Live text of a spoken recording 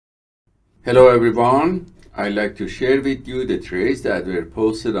Hello everyone, I'd like to share with you the trades that were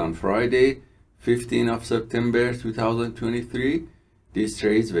posted on Friday, 15th of September 2023. These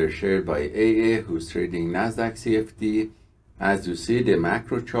trades were shared by AA, who's trading Nasdaq CFD. As you see, the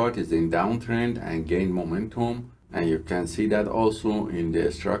macro chart is in downtrend and gained momentum, and you can see that also in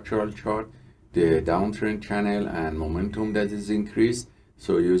the structural chart, the downtrend channel and momentum that is increased.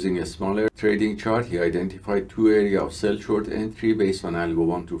 So using a smaller trading chart, he identified two areas of sell short entry based on Algo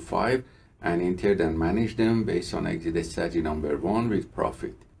 1 to 5 and entered and managed them based on exit strategy number 1 with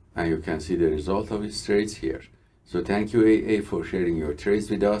profit. And you can see the result of his trades here. So thank you AA for sharing your trades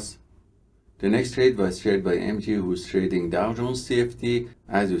with us. The next trade was shared by MG, who's trading Dow Jones CFD.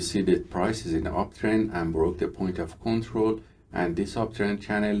 As you see, the price is in uptrend and broke the point of control, and this uptrend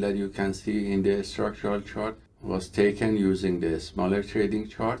channel that you can see in the structural chart was taken using the smaller trading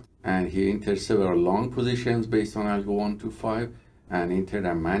chart, and he entered several long positions based on Algo 1 to 5 and entered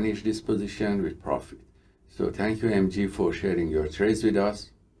and managed this position with profit. So thank you MG for sharing your trades with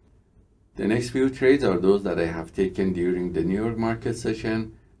us. The next few trades are those that I have taken during the New York market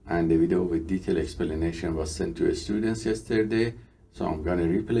session, and the video with detailed explanation was sent to students yesterday, so I'm gonna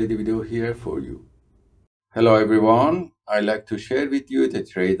replay the video here for you. Hello everyone, I'd like to share with you the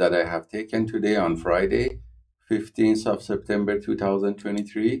trade that I have taken today on Friday, 15th of September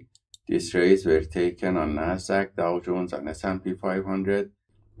 2023. These trades were taken on Nasdaq, Dow Jones, and S&P 500.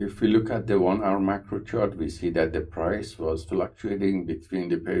 If we look at the 1 hour macro chart, we see that the price was fluctuating between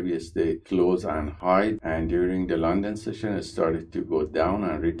the previous day close and high, and during the London session it started to go down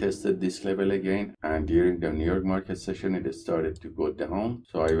and retested this level again, and during the New York market session it started to go down.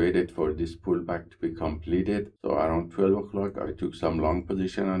 So I waited for this pullback to be completed. So around 12 o'clock I took some long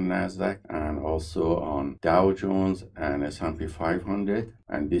position on Nasdaq and also on Dow Jones and S&P 500,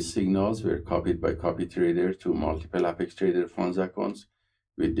 and these signals were copied by copy trader to multiple Apex Trader funds accounts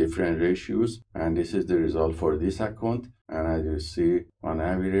with different ratios, and this is the result for this account. And as you see, on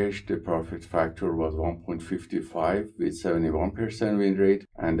average the profit factor was 1.55 with 71% win rate,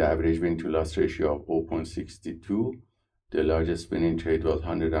 and the average win to loss ratio of 0.62. The largest winning trade was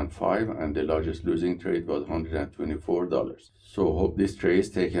 105 and the largest losing trade was $124. So hope this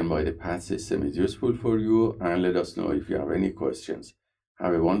trade taken by the PAAT system is useful for you, and let us know if you have any questions.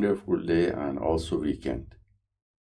 Have a wonderful day and also weekend.